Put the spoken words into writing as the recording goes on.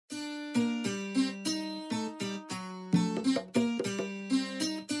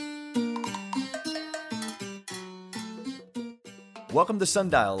Welcome to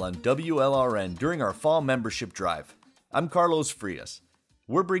Sundial on WLRN during our fall membership drive. I'm Carlos Frias.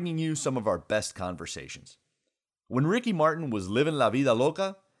 We're bringing you some of our best conversations. When Ricky Martin was living La Vida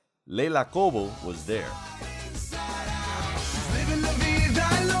Loca, Leila Cobo was there.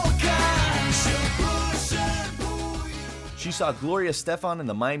 She saw Gloria Estefan and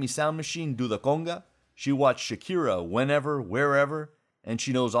the Miami Sound Machine do the conga. She watched Shakira whenever, wherever, and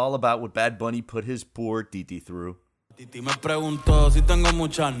she knows all about what Bad Bunny put his poor Titi through. Titi me preguntó si tengo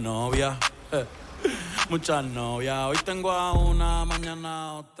muchas novias. Muchas novias. Hoy tengo a una,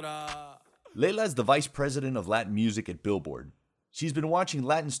 mañana otra. Leila is the vice president of Latin music at Billboard. She's been watching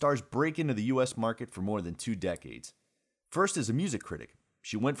Latin stars break into the U.S. market for more than 2 decades. First as a music critic,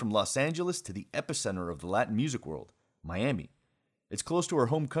 she went from Los Angeles to the epicenter of the Latin music world, Miami. It's close to her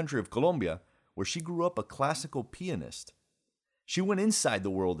home country of Colombia, where she grew up a classical pianist. She went inside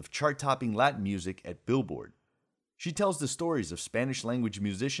the world of chart-topping Latin music at Billboard. She tells the stories of Spanish-language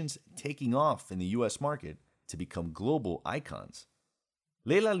musicians taking off in the U.S. market to become global icons.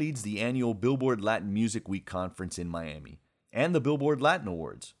 Leila leads the annual Billboard Latin Music Week conference in Miami and the Billboard Latin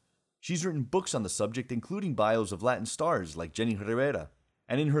Awards. She's written books on the subject, including bios of Latin stars like Jenny Rivera.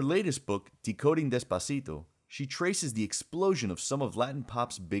 And in her latest book, Decoding Despacito, she traces the explosion of some of Latin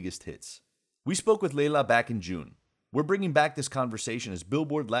pop's biggest hits. We spoke with Leila back in June. We're bringing back this conversation as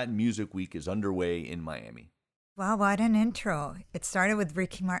Billboard Latin Music Week is underway in Miami. Wow, what an intro. It started with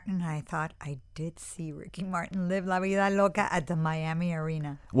Ricky Martin, and I thought I did see Ricky Martin live La Vida Loca at the Miami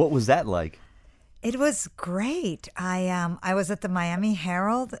Arena. What was that like? It was great. I was at the Miami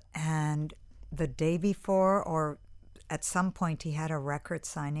Herald, and the day before, or at some point, he had a record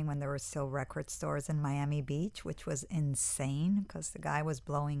signing when there were still record stores in Miami Beach, which was insane because the guy was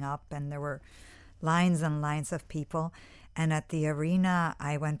blowing up, and there were lines and lines of people. And at the arena,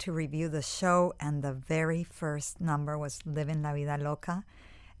 I went to review the show, and the very first number was Livin' La Vida Loca.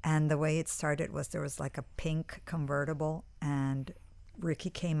 And the way it started was there was like a pink convertible, and Ricky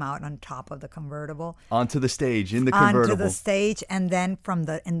came out on top of the convertible. Onto the stage, in the convertible. Onto the stage, and then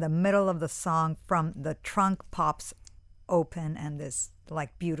in the middle of the song, from the trunk pops open, and this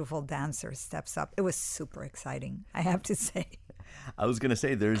like beautiful dancer steps up. It was super exciting, I have to say. I was going to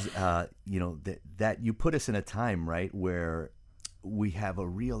say, there's, that you put us in a time, right, where we have a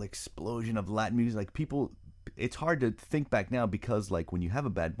real explosion of Latin music. Like people, it's hard to think back now because like when you have a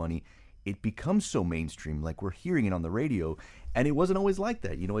Bad Bunny, it becomes so mainstream. Like we're hearing it on the radio, and it wasn't always like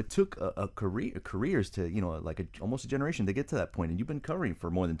that. You know, it took careers to, almost a generation to get to that point. And you've been covering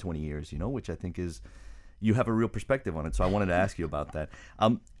for more than 20 years, which I think is, you have a real perspective on it, so I wanted to ask you about that.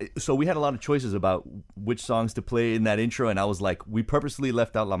 So we had a lot of choices about which songs to play in that intro, and I was like, we purposely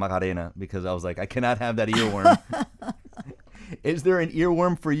left out La Macarena because I was like, I cannot have that earworm. Is there an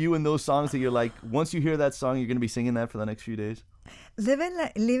earworm for you in those songs that you're like, once you hear that song, you're going to be singing that for the next few days? Livin'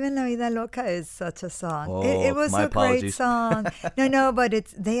 La Vida Loca is such a song. Oh, it was my a apologies. great song. No,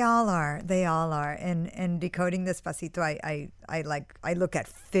 but they all are. And Decoding Despacito, I look at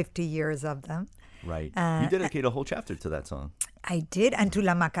 50 years of them. Right. You dedicate a whole chapter to that song. I did, and to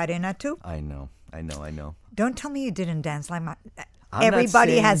La Macarena too. I know. Don't tell me you didn't dance like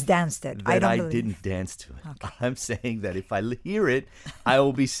everybody has danced it. I didn't dance to it. Okay. I'm saying that if I hear it, I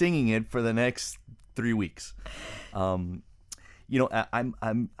will be singing it for the next 3 weeks. I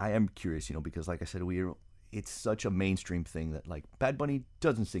am curious, because like I said, it's such a mainstream thing that like Bad Bunny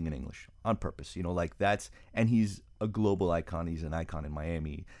doesn't sing in English on purpose, and he's a global icon. He's an icon in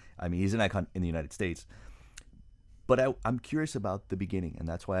Miami. I mean, he's an icon in the United States. But I'm curious about the beginning, and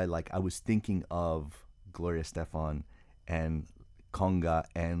that's why I was thinking of Gloria Estefan and conga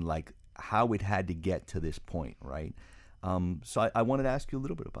and like how it had to get to this point, right? So I wanted to ask you a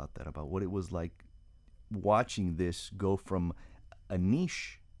little bit about that, about what it was like watching this go from a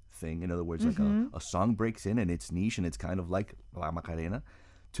niche thing, in other words, like a song breaks in and it's niche and it's kind of like La Macarena,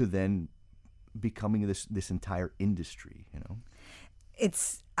 to then becoming this entire industry,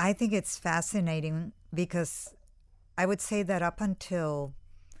 I think it's fascinating because I would say that up until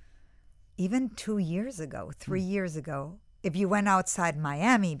even 2 years ago, 3 years ago, if you went outside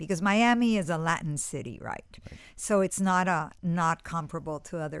Miami, because Miami is a Latin city, right? So it's not comparable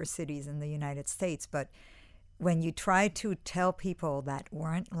to other cities in the United States. But when you try to tell people that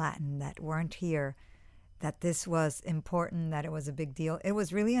weren't Latin, that weren't here, that this was important, that it was a big deal, it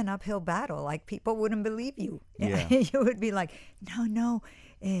was really an uphill battle. Like people wouldn't believe you. Yeah. You would be like, no,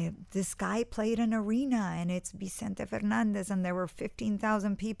 this guy played an arena and it's Vicente Fernandez and there were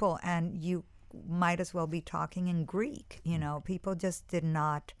 15,000 people and you might as well be talking in Greek. People just did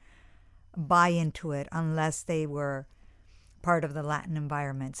not buy into it unless they were part of the Latin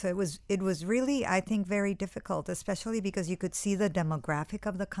environment. So it was really, I think, very difficult, especially because you could see the demographic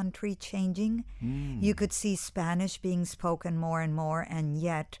of the country changing. You could see Spanish being spoken more and more, and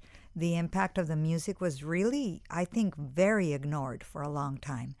yet the impact of the music was really, I think, very ignored for a long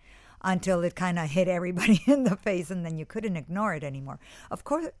time until it kind of hit everybody in the face, and then you couldn't ignore it anymore. Of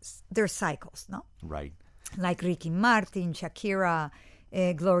course, there's cycles, no? Right. Like Ricky Martin, Shakira,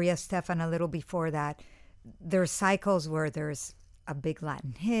 Gloria Estefan a little before that. There's cycles where there's a big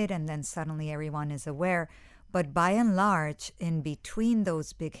Latin hit and then suddenly everyone is aware. But by and large, in between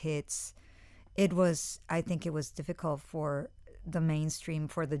those big hits, I think it was difficult for the mainstream,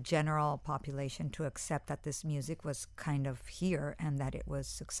 for the general population to accept that this music was kind of here and that it was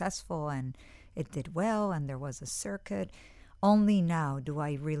successful and it did well and there was a circuit. Only now do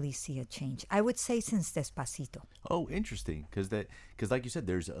I really see a change. I would say since Despacito. Oh, interesting. Because like you said,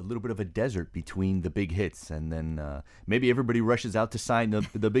 there's a little bit of a desert between the big hits, and then maybe everybody rushes out to sign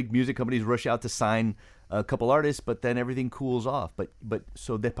the big music companies rush out to sign a couple artists, but then everything cools off. But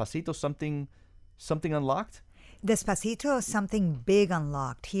so Despacito, something unlocked. Despacito, something big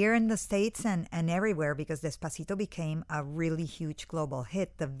unlocked here in the States and everywhere, because Despacito became a really huge global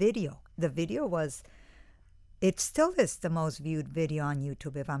hit. The video was. It still is the most viewed video on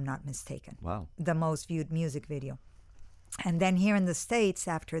YouTube, if I'm not mistaken. Wow. The most viewed music video. And then here in the States,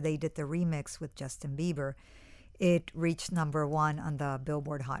 after they did the remix with Justin Bieber, it reached #1 on the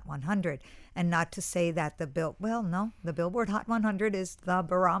Billboard Hot 100. And not to say that the Billboard Hot 100 is the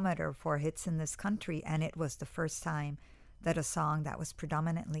barometer for hits in this country. And it was the first time that a song that was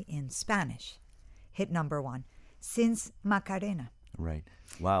predominantly in Spanish hit #1 since Macarena. Right.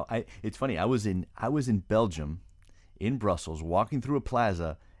 Wow. It's funny. I was in Belgium, in Brussels, walking through a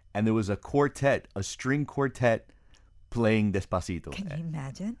plaza, and there was a string quartet playing Despacito. Can you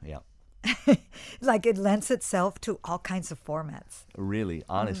imagine? Yeah. Like it lends itself to all kinds of formats. Really,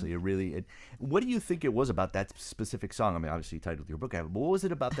 honestly, what do you think it was about that specific song? I mean, obviously you titled your book, but what was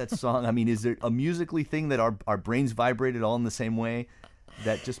it about that song? I mean, is there a musically thing that our brains vibrated all in the same way,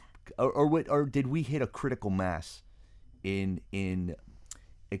 that just, or did we hit a critical mass in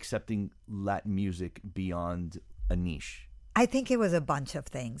accepting Latin music beyond a niche? I think it was a bunch of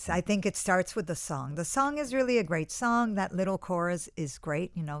things. I think it starts with the song. The song is really a great song. That little chorus is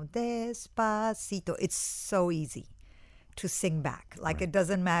great. Despacito. It's so easy to sing back. Like It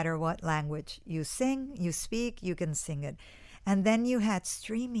doesn't matter what language you sing, you speak, you can sing it. And then you had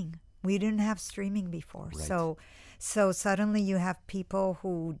streaming. We didn't have streaming before. Right. So suddenly you have people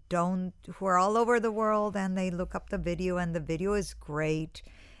who are all over the world, and they look up the video, and the video is great,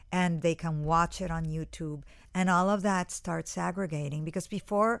 and they can watch it on YouTube, and all of that starts aggregating. Because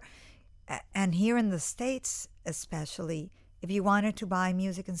before, and here in the States especially, if you wanted to buy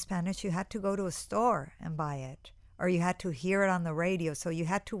music in Spanish, you had to go to a store and buy it, or you had to hear it on the radio. So you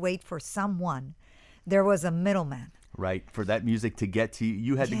had to wait for someone. There was a middleman. Right. For that music to get to you,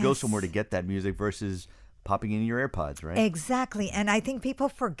 you had to go somewhere to get that music versus popping in your AirPods, right? Exactly. And I think people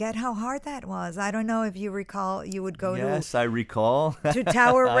forget how hard that was. I don't know if you recall, you would go Yes, I recall. to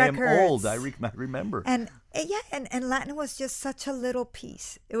Tower Records. I am old. I remember. And Latin was just such a little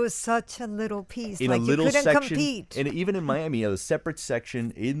piece. It was such a little piece. In like a little you couldn't section, compete. and even in Miami, a separate section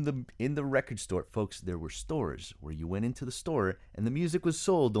in the record store. Folks, there were stores where you went into the store and the music was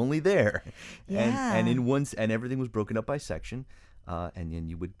sold only there. Yeah. And everything was broken up by section. And then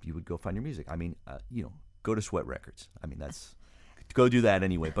you would go find your music. I mean, go to Sweat Records. I mean, go do that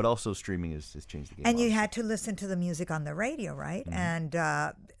anyway. But also streaming has changed the game. And you had to listen to the music on the radio, right? Mm-hmm.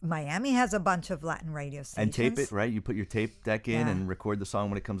 And Miami has a bunch of Latin radio stations. And tape it, right? You put your tape deck in and record the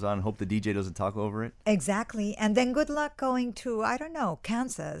song when it comes on and hope the DJ doesn't talk over it. Exactly. And then good luck going to,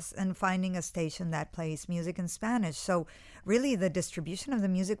 Kansas and finding a station that plays music in Spanish. So really the distribution of the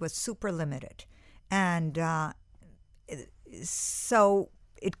music was super limited. And so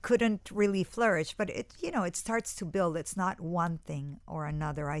it couldn't really flourish, but it starts to build. It's not one thing or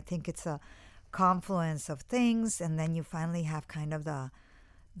another. I think it's a confluence of things, and then you finally have kind of the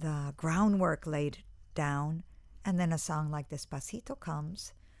groundwork laid down, and then a song like Despacito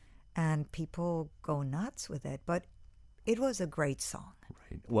comes, and people go nuts with it. But it was a great song.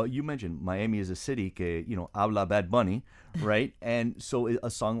 Right. Well, you mentioned Miami is a city que, habla Bad Bunny, right? And so a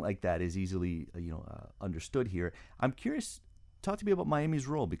song like that is easily, understood here. I'm curious, talk to me about Miami's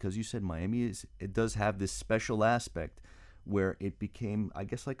role, because you said Miami it does have this special aspect where it became, I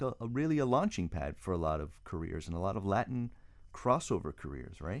guess, like a launching pad for a lot of careers and a lot of Latin crossover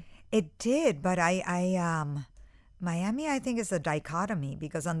careers, right? It did, but Miami, I think, is a dichotomy,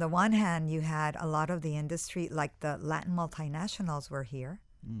 because on the one hand, you had a lot of the industry, like the Latin multinationals were here.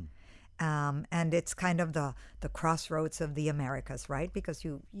 And it's kind of the crossroads of the Americas, right? Because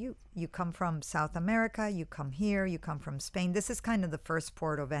you come from South America, you come here, you come from Spain. This is kind of the first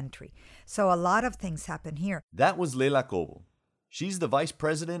port of entry. So a lot of things happen here. That was Leila Cobo. She's the vice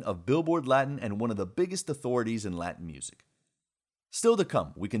president of Billboard Latin and one of the biggest authorities in Latin music. Still to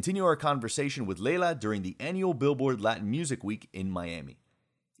come, we continue our conversation with Leila during the annual Billboard Latin Music Week in Miami.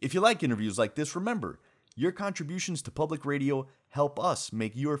 If you like interviews like this, remember, your contributions to public radio help us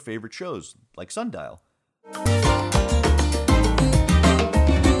make your favorite shows, like Sundial.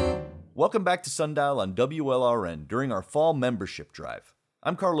 Welcome back to Sundial on WLRN during our fall membership drive.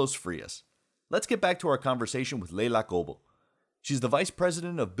 I'm Carlos Frias. Let's get back to our conversation with Leila Cobo. She's the vice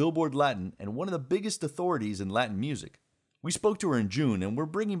president of Billboard Latin and one of the biggest authorities in Latin music. We spoke to her in June, and we're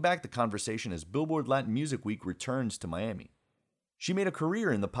bringing back the conversation as Billboard Latin Music Week returns to Miami. She made a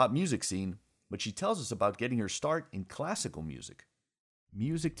career in the pop music scene, but she tells us about getting her start in classical music.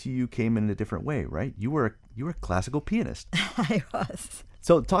 Music to you came in a different way, right? You were a classical pianist. I was.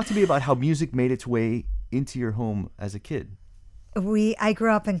 So talk to me about how music made its way into your home as a kid. I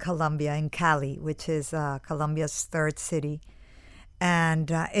grew up in Colombia, in Cali, which is Colombia's third city. And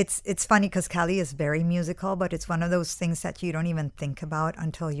it's funny because Cali is very musical, but it's one of those things that you don't even think about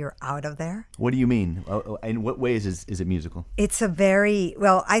until you're out of there. What do you mean? In what ways is it musical? It's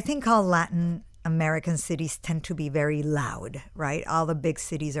I think all Latin American cities tend to be very loud, right? All the big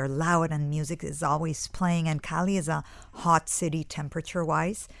cities are loud and music is always playing. And Cali is a hot city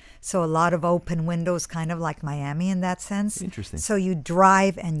temperature-wise. So a lot of open windows, kind of like Miami in that sense. Interesting. So you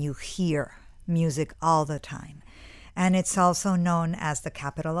drive and you hear music all the time. And it's also known as the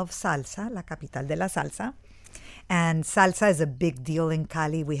capital of salsa, la capital de la salsa. And salsa is a big deal in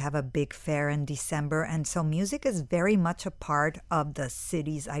Cali. We have a big fair in December. And so music is very much a part of the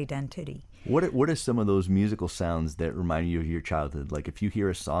city's identity. What are some of those musical sounds that remind you of your childhood? Like if you hear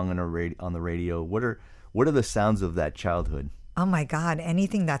a song on the radio, what are the sounds of that childhood? Oh my God,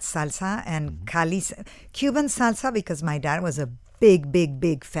 anything that's salsa and Cali, Cuban salsa, because my dad was a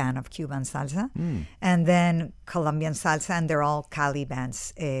big fan of Cuban salsa. And then Colombian salsa, and they're all Cali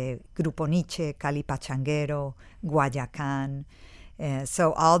bands. Grupo Niche, Cali Pachanguero, Guayacán.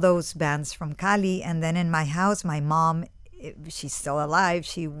 So all those bands from Cali. And then in my house, my mom, she's still alive.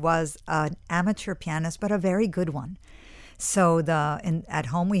 She was an amateur pianist, but a very good one. So at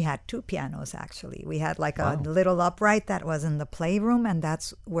home we had two pianos actually. We had like a little upright that was in the playroom, and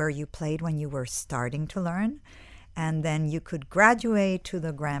that's where you played when you were starting to learn. And then you could graduate to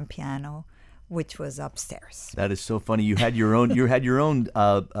the grand piano, which was upstairs. That is so funny. You had your own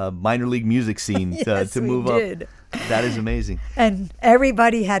minor league music scene to move did. up. That is amazing. And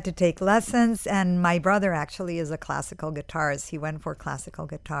everybody had to take lessons. And my brother actually is a classical guitarist. He went for classical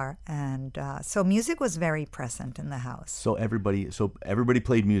guitar, and so music was very present in the house. So everybody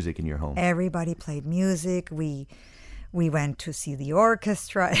played music in your home. Everybody played music. We went to see the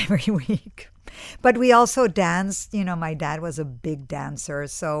orchestra every week. But we also danced. You know, my dad was a big dancer,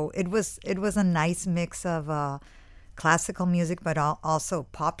 so it was a nice mix of classical music, but also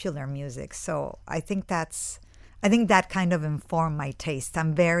popular music. So I think that kind of informed my taste.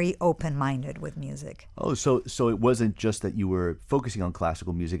 I'm very open-minded with music. Oh, so it wasn't just that you were focusing on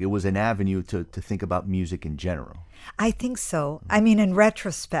classical music. It was an avenue to think about music in general. I think so. I mean, in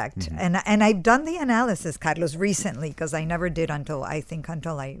retrospect, and I've done the analysis, Carlos, recently, because I never did until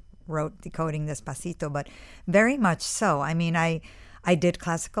I wrote Decoding Despacito, but very much so. I mean, I did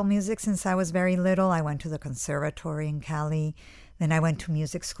classical music since I was very little. I went to the conservatory in Cali. Then I went to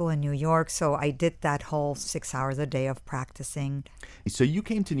music school in New York. So I did that whole 6 hours a day of practicing. So you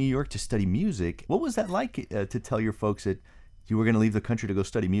came to New York to study music. What was that like to tell your folks that you were going to leave the country to go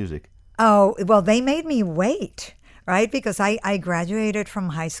study music? Oh, well, they made me wait. Right? Because I graduated from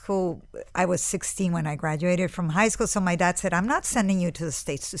high school. I was 16 when I graduated from high school. So my dad said, I'm not sending you to the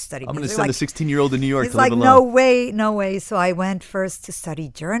States to study I'm music. going to send a 16-year-old to New York to live alone. No way. So I went first to study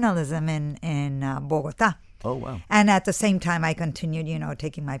journalism in Bogota. Oh, wow. And at the same time, I continued,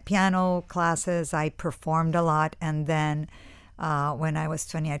 taking my piano classes. I performed a lot. And then when I was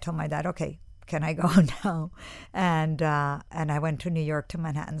 20, I told my dad, okay, can I go now? And I went to New York to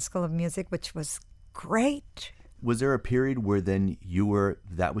Manhattan School of Music, which was great. Was there a period where then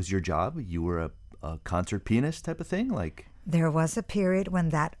that was your job? You were a concert pianist type of thing? Like there was a period when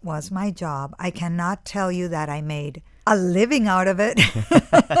that was my job. I cannot tell you that I made a living out of it.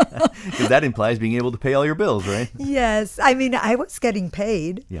 Because that implies being able to pay all your bills, right? Yes. I mean, I was getting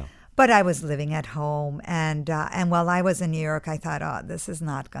paid. Yeah. But I was living at home. And while I was in New York, I thought, this is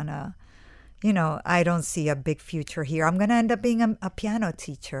not going to, I don't see a big future here. I'm going to end up being a piano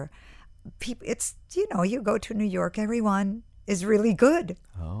teacher. It's, you go to New York, everyone is really good.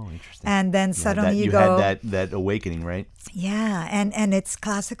 Oh, Interesting. And then suddenly you had go... that awakening, right? Yeah, and it's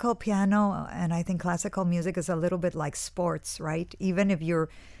classical piano, and I think classical music is a little bit like sports, right? Even if you're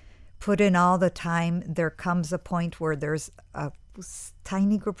put in all the time, there comes a point where there's a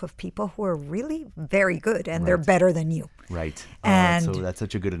tiny group of people who are really very good, and they're better than you. Right. And that's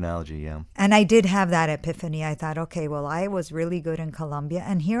such a good analogy, yeah. And I did have that epiphany. I thought, okay, well, I was really good in Colombia,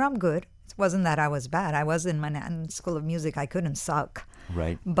 and here I'm good. It wasn't that I was bad. I was in Manhattan School of Music. I couldn't suck.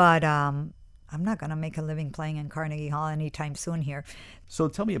 Right. But I'm not going to make a living playing in Carnegie Hall anytime soon here. So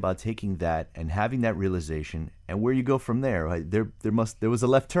tell me about taking that and having that realization and where you go from there. Right? There was a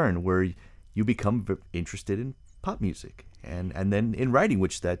left turn where you become interested in pop music and then in writing,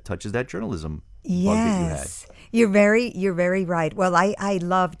 which that touches that journalism bug that you had. Yes, you're very right. Well, I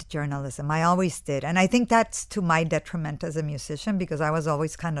loved journalism. I always did. And I think that's to my detriment as a musician because I was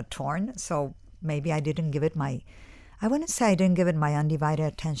always kind of torn. So maybe I didn't give it I wouldn't say I didn't give it my undivided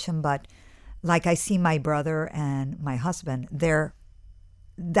attention, but like I see my brother and my husband,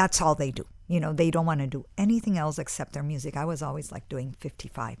 that's all they do. You know, they don't want to do anything else except their music. I was always like doing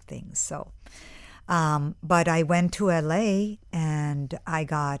 55 things. So, but I went to LA and I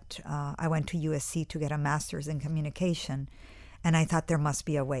went to USC to get a master's in communication. And I thought there must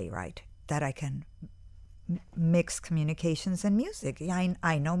be a way, right, that I can mix communications and music.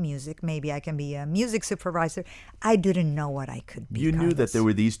 I know music. Maybe I can be a music supervisor. I didn't know what I could be. You knew that there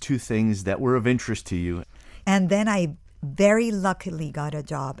were these two things that were of interest to you. And then I very luckily got a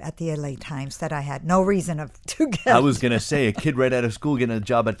job at the LA Times that I had no reason to get. I was going to say, a kid right out of school getting a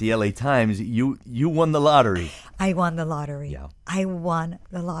job at the LA Times, you won the lottery. I won the lottery. Yeah. I won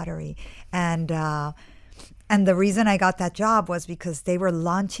the lottery. And the reason I got that job was because they were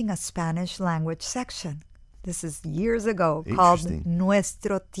launching a Spanish language section. This is years ago, called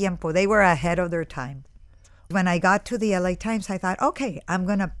Nuestro Tiempo. They were ahead of their time. When I got to the LA Times, I thought, okay, I'm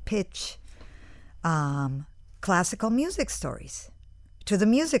going to pitch classical music stories to the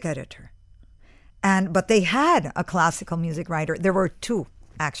music editor. But they had a classical music writer. There were two,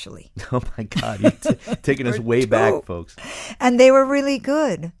 actually. Oh, my God. You're taking us way back, folks. And they were really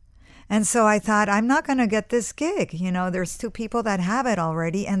good. And so I thought, I'm not going to get this gig. You know, there's two people that have it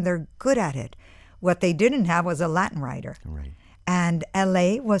already, and they're good at it. What they didn't have was a Latin writer. Right. And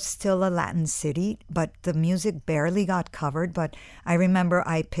LA was still a Latin city, but the music barely got covered. But I remember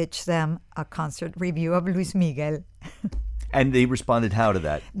I pitched them a concert review of Luis Miguel. And they responded how to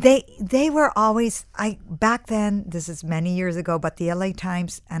that? They were always, back then, this is many years ago, but the LA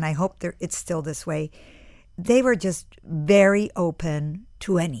Times, and I hope it's still this way, they were just very open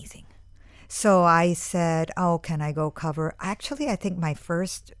to anything. So I said, oh, can I go cover? Actually, I think my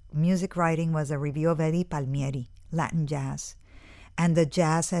first music writing was a review of Eddie Palmieri, Latin jazz. And the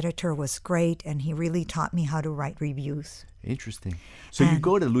jazz editor was great, and he really taught me how to write reviews. Interesting. So you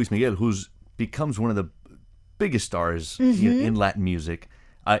go to Luis Miguel, who becomes one of the biggest stars in Latin music,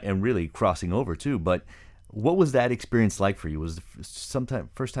 and really crossing over too. But what was that experience like for you? Was it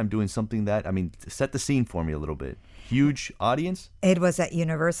first time doing something that, set the scene for me a little bit. Huge audience? It was at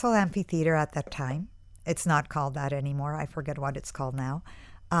Universal Amphitheater at that time. It's not called that anymore. I forget what it's called now.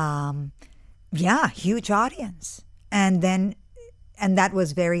 Huge audience. And that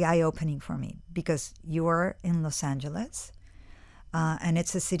was very eye-opening for me because you are in Los Angeles, and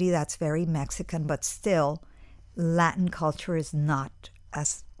it's a city that's very Mexican, but still Latin culture is not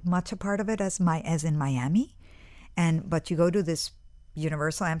as much a part of it as in Miami. But you go to this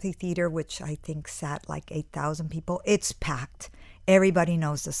Universal Amphitheater, which I think sat like 8,000 people. It's packed. Everybody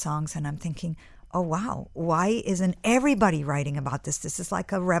knows the songs, and I'm thinking, oh, wow, why isn't everybody writing about this? This is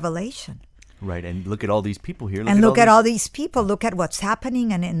like a revelation. Right, and look at all these people here. Look at all these people. Look at what's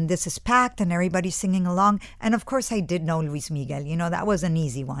happening, and this is packed, and everybody's singing along. And, of course, I did know Luis Miguel. You know, that was an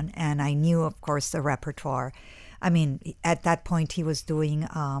easy one. And I knew, of course, the repertoire. At that point, he was doing,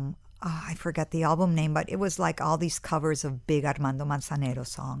 I forget the album name, but it was like all these covers of big Armando Manzanero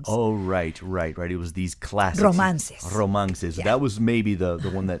songs. Oh, right. It was these classics. Romances. Yeah. That was maybe the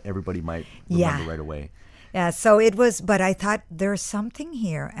one that everybody might remember right away. Yeah, so it was, but I thought there's something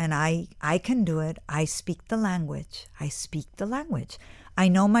here, and I can do it. I speak the language. I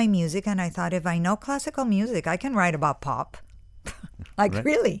know my music, and I thought if I know classical music, I can write about pop. Right.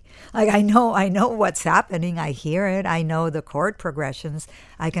 Really. I know what's happening. I hear it. I know the chord progressions.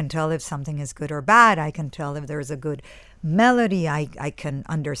 I can tell if something is good or bad. I can tell if there's a good melody. I can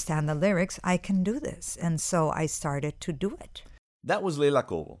understand the lyrics. I can do this. And so I started to do it. That was Leila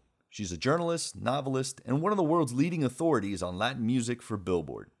Cobo. She's a journalist, novelist, and one of the world's leading authorities on Latin music for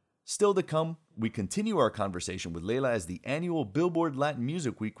Billboard. Still to come, we continue our conversation with Leila as the annual Billboard Latin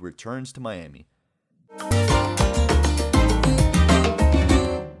Music Week returns to Miami.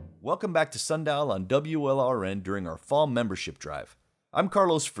 Welcome back to Sundial on WLRN during our fall membership drive. I'm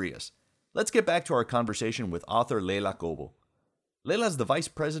Carlos Frias. Let's get back to our conversation with author Leila Cobo. Leila is the vice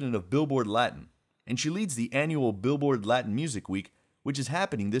president of Billboard Latin, and she leads the annual Billboard Latin Music Week, which is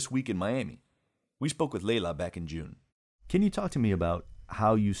happening this week in Miami. We spoke with Leila back in June. Can you talk to me about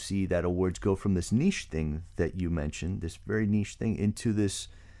how you see that awards go from this niche thing that you mentioned, this very niche thing, into this,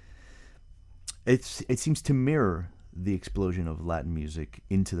 it seems to mirror the explosion of Latin music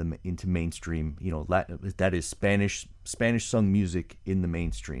into mainstream, Latin, that is Spanish sung music in the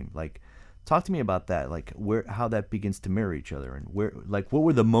mainstream. Like, talk to me about that, like how that begins to mirror each other, and what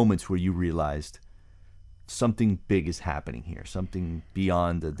were the moments where you realized something big is happening here, something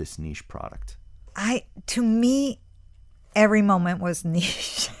beyond this niche product? To me, every moment was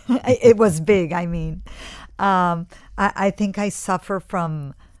niche. It was big. I mean, I think I suffer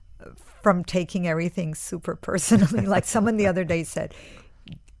from taking everything super personally. Like someone the other day said,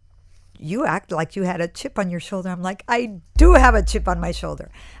 "You act like you had a chip on your shoulder." I'm like, I do have a chip on my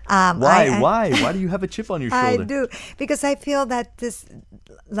shoulder. Why? Why do you have a chip on your shoulder? I do, because I feel that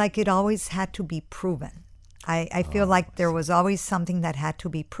it always had to be proven. I feel like there was always something that had to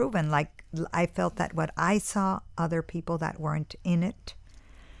be proven. Like I felt that what I saw, other people that weren't in it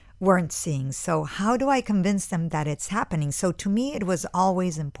weren't seeing. So how do I convince them that it's happening? So to me, it was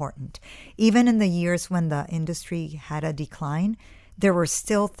always important. Even in the years when the industry had a decline, there were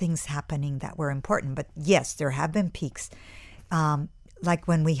still things happening that were important. But yes, there have been peaks. Like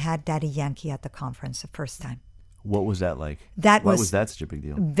when we had Daddy Yankee at the conference the first time. What was that like? Why was that such a big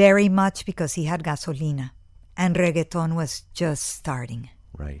deal? Very much because he had Gasolina, and reggaeton was just starting.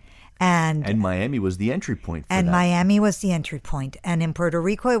 Right. And Miami was the entry point for that. Miami was the entry point. And in Puerto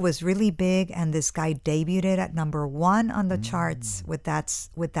Rico, it was really big. And this guy debuted at #1 on the charts with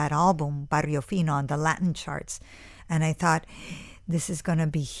that album, Barrio Fino, on the Latin charts. And I thought, this is going to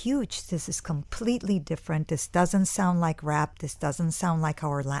be huge. This is completely different. This doesn't sound like rap. This doesn't sound like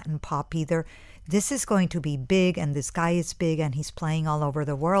our Latin pop either. This is going to be big. And this guy is big. And he's playing all over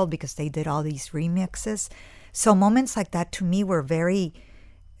the world because they did all these remixes. So moments like that to me were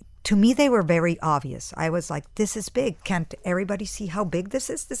they were very obvious. I was like, this is big. Can't everybody see how big this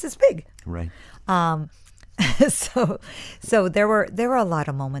is? This is big. Right. So there were a lot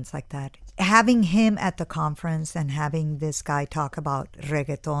of moments like that. Having him at the conference and having this guy talk about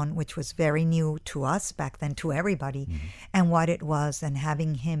reggaeton, which was very new to us back then, to everybody, and what it was, and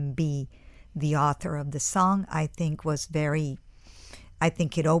having him be the author of the song, I think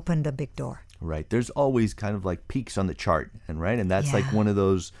it opened a big door. Right. There's always kind of like peaks on the chart, and that's like one of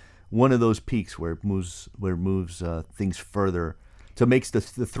those peaks where it moves things further, so it makes the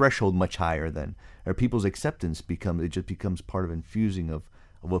threshold much higher than, or people's acceptance becomes part of infusing of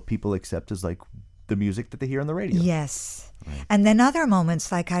what people accept as like the music that they hear on the radio. Yes. Right. And then other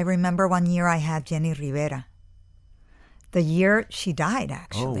moments, like I remember one year I had Jenny Rivera. The year she died,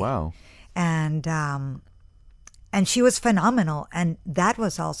 actually. Oh, wow. And she was phenomenal. And that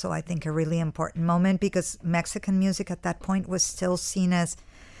was also, I think, a really important moment because Mexican music at that point was still seen as,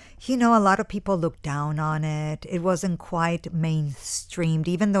 a lot of people looked down on it. It wasn't quite mainstreamed,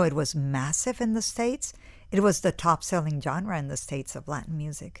 even though it was massive in the States. It was the top-selling genre in the States of Latin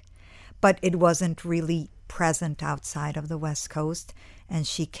music. But it wasn't really present outside of the West Coast. And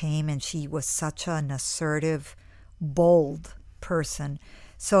she came, and she was such an assertive, bold person.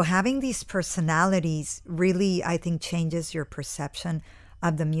 So having these personalities really, I think, changes your perception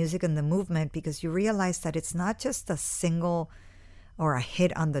of the music and the movement, because you realize that it's not just a single or a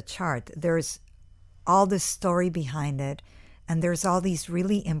hit on the chart. There's all this story behind it, and there's all these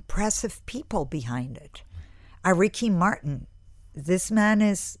really impressive people behind it. Ricky Martin, this man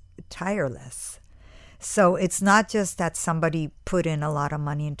is tireless. So it's not just that somebody put in a lot of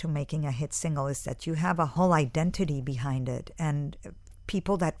money into making a hit single, it's that you have a whole identity behind it, and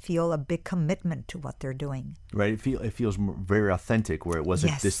people that feel a big commitment to what they're doing. Right. It feels very authentic, where it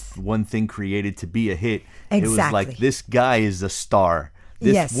wasn't Yes. this one thing created to be a hit. Exactly. It was like, this guy is a star.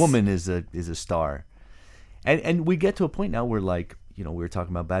 This Yes. woman is a star. And we get to a point now where, like, we were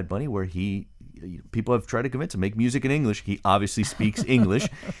talking about Bad Bunny, where people have tried to convince him, make music in English. He obviously speaks English,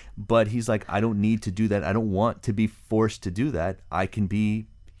 but he's like, I don't need to do that. I don't want to be forced to do that. I can be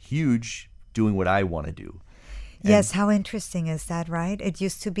huge doing what I want to do. Yes, how interesting is that, right? It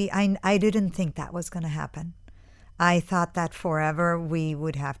used to be, I didn't think that was going to happen. I thought that forever we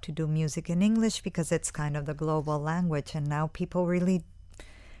would have to do music in English because it's kind of the global language, and now people really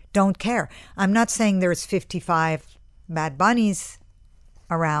don't care. I'm not saying there's 55 Bad Bunnies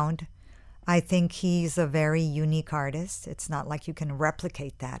around. I think he's a very unique artist. It's not like you can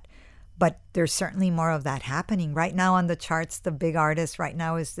replicate that. But there's certainly more of that happening. Right now on the charts, the big artist right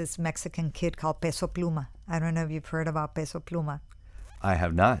now is this Mexican kid called Peso Pluma. I don't know if you've heard about Peso Pluma. I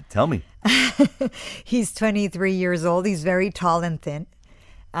have not. Tell me. He's 23 years old. He's very tall and thin.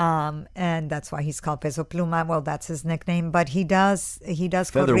 And that's why he's called Peso Pluma. Well, that's his nickname. But he does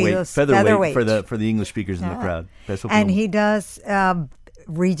corridos. Featherweight for the English speakers in the crowd. Peso Pluma. And he does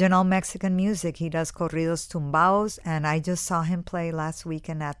regional Mexican music. He does corridos tumbados. And I just saw him play last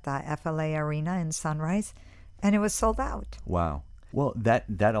weekend at the FLA Arena in Sunrise. And it was sold out. Wow. Well,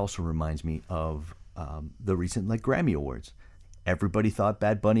 that also reminds me of the recent Grammy Awards. Everybody thought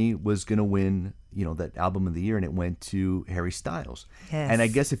Bad Bunny was going to win, that album of the year, and it went to Harry Styles. Yes. And I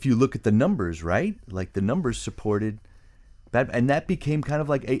guess if you look at the numbers, right? The numbers supported Bad, and that became kind of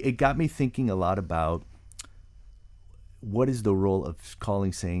it got me thinking a lot about what is the role of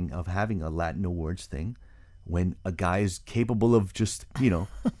of having a Latin Awards thing when a guy is capable of just,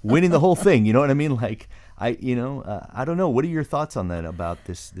 winning the whole thing. You know what I mean? I don't know. What are your thoughts on that, about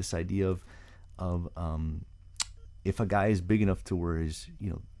this idea of if a guy is big enough to where his,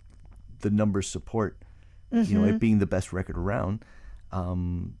 the numbers support, it being the best record around,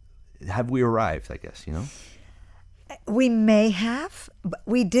 have we arrived, I guess, We may have, but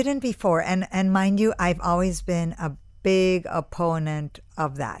we didn't before. And mind you, I've always been a big opponent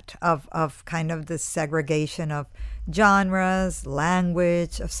of that, of kind of the segregation of genres,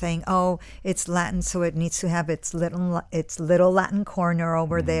 language, of saying, oh, it's Latin, so it needs to have its little Latin corner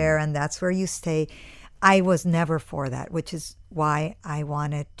over there, and that's where you stay. I was never for that, which is why I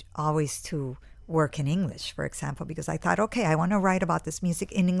wanted always to work in English, for example, because I thought, okay, I want to write about this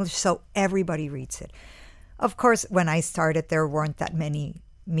music in English so everybody reads it. Of course, when I started, there weren't that many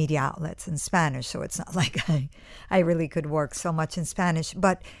media outlets in Spanish, so it's not like I really could work so much in Spanish.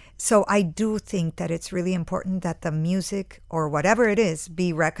 But so I do think that it's really important that the music, or whatever it is,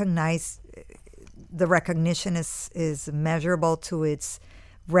 be recognized. The recognition is measurable to its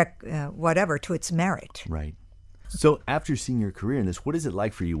to its merit. Right. So after seeing your career in this, what is it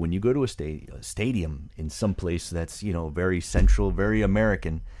like for you when you go to a stadium in some place that's, very central, very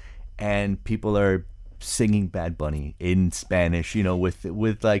American, and people are singing Bad Bunny in Spanish, with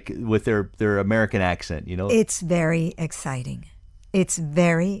their American accent, It's very exciting. It's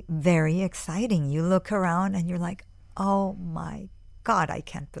very, very exciting. You look around and you're like, oh my God, I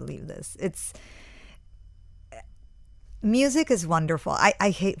can't believe this. Music is wonderful.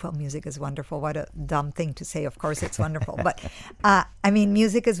 I hate, music is wonderful. What a dumb thing to say. Of course, it's wonderful. But,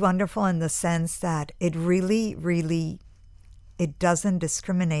 music is wonderful in the sense that it really, really, it doesn't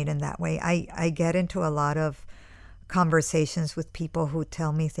discriminate in that way. I get into a lot of conversations with people who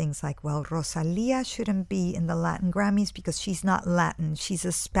tell me things like, well, Rosalia shouldn't be in the Latin Grammys because she's not Latin. She's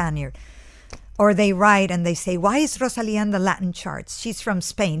a Spaniard. Or they write and they say, why is Rosalia in the Latin charts? She's from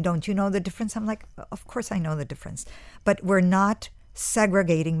Spain. Don't you know the difference? I'm like, of course I know the difference. But we're not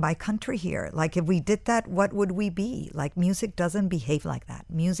segregating by country here. If we did that, what would we be? Music doesn't behave like that.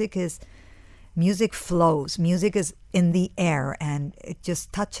 Music flows. Music is in the air, and it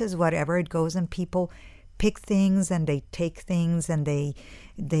just touches whatever it goes, and people pick things and they take things and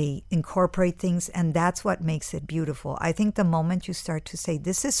they incorporate things, and that's what makes it beautiful. I think the moment you start to say,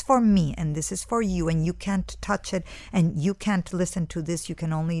 this is for me and this is for you, and you can't touch it and you can't listen to this, you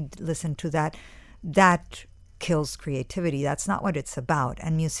can only listen to that, that kills creativity. That's not what it's about.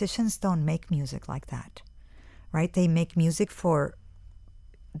 And musicians don't make music like that, right? They make music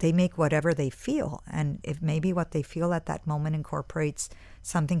they make whatever they feel. And if maybe what they feel at that moment incorporates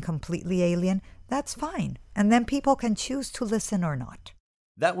something completely alien, that's fine. And then people can choose to listen or not.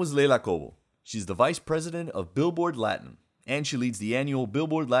 That was Leila Cobo. She's the vice president of Billboard Latin, and she leads the annual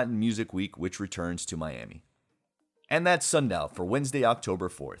Billboard Latin Music Week, which returns to Miami. And that's Sundial for Wednesday, October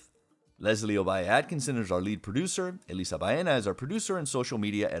 4th. Leslie Ovalle Atkinson is our lead producer, Elisa Baena is our producer and social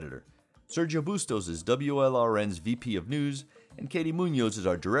media editor. Sergio Bustos is WLRN's VP of News, and Katie Munoz is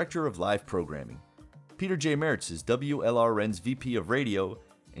our Director of Live Programming. Peter J. Mertz is WLRN's VP of Radio.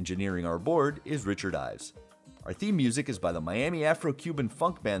 Engineering our board is Richard Ives. Our theme music is by the Miami Afro-Cuban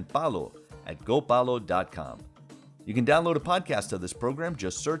funk band Palo at gopalo.com. You can download a podcast of this program.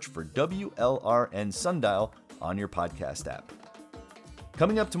 Just search for WLRN Sundial on your podcast app.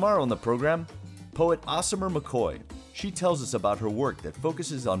 Coming up tomorrow on the program, poet Asamer McCoy. She tells us about her work that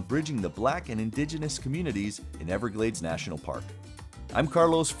focuses on bridging the Black and Indigenous communities in Everglades National Park. I'm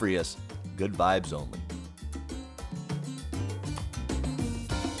Carlos Frias. Good vibes only.